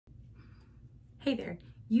Hey there,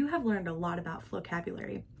 you have learned a lot about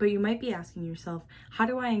Flocabulary, but you might be asking yourself, how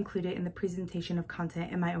do I include it in the presentation of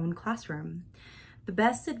content in my own classroom? The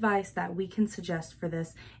best advice that we can suggest for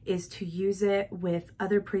this is to use it with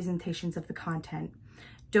other presentations of the content.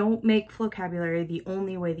 Don't make Flocabulary the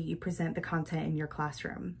only way that you present the content in your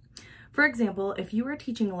classroom. For example, if you are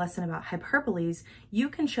teaching a lesson about hyperboles, you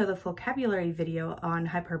can show the Flocabulary video on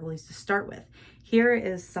hyperboles to start with. Here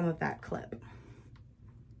is some of that clip.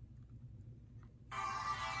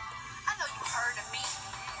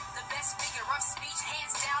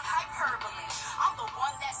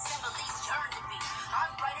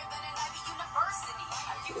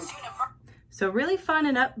 So really fun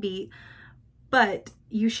and upbeat, but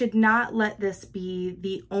you should not let this be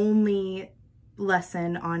the only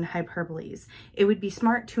lesson on hyperboles. It would be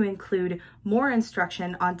smart to include more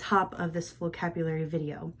instruction on top of this Flocabulary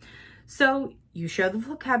video. So you show the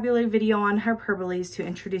Flocabulary video on hyperboles to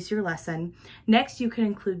introduce your lesson. Next, you can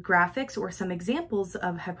include graphics or some examples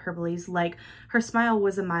of hyperboles, like her smile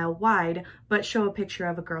was a mile wide, but show a picture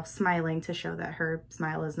of a girl smiling to show that her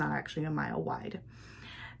smile is not actually a mile wide.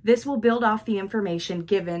 This will build off the information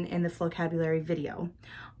given in the Flocabulary video.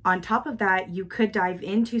 On top of that, you could dive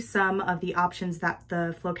into some of the options that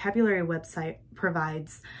the Flocabulary website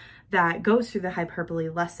provides that goes through the hyperbole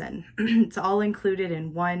lesson. It's all included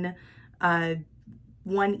in one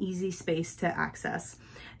easy space to access.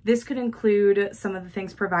 This could include some of the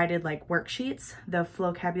things provided like worksheets, the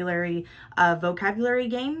Flocabulary vocabulary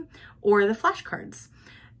game, or the flashcards.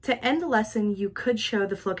 To end the lesson, you could show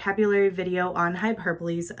the Flocabulary video on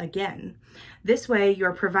hyperboles again. This way,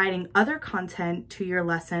 you're providing other content to your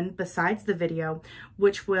lesson besides the video,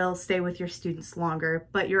 which will stay with your students longer,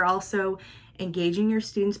 but you're also engaging your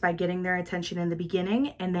students by getting their attention in the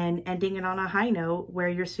beginning and then ending it on a high note where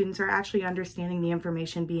your students are actually understanding the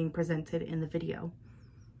information being presented in the video.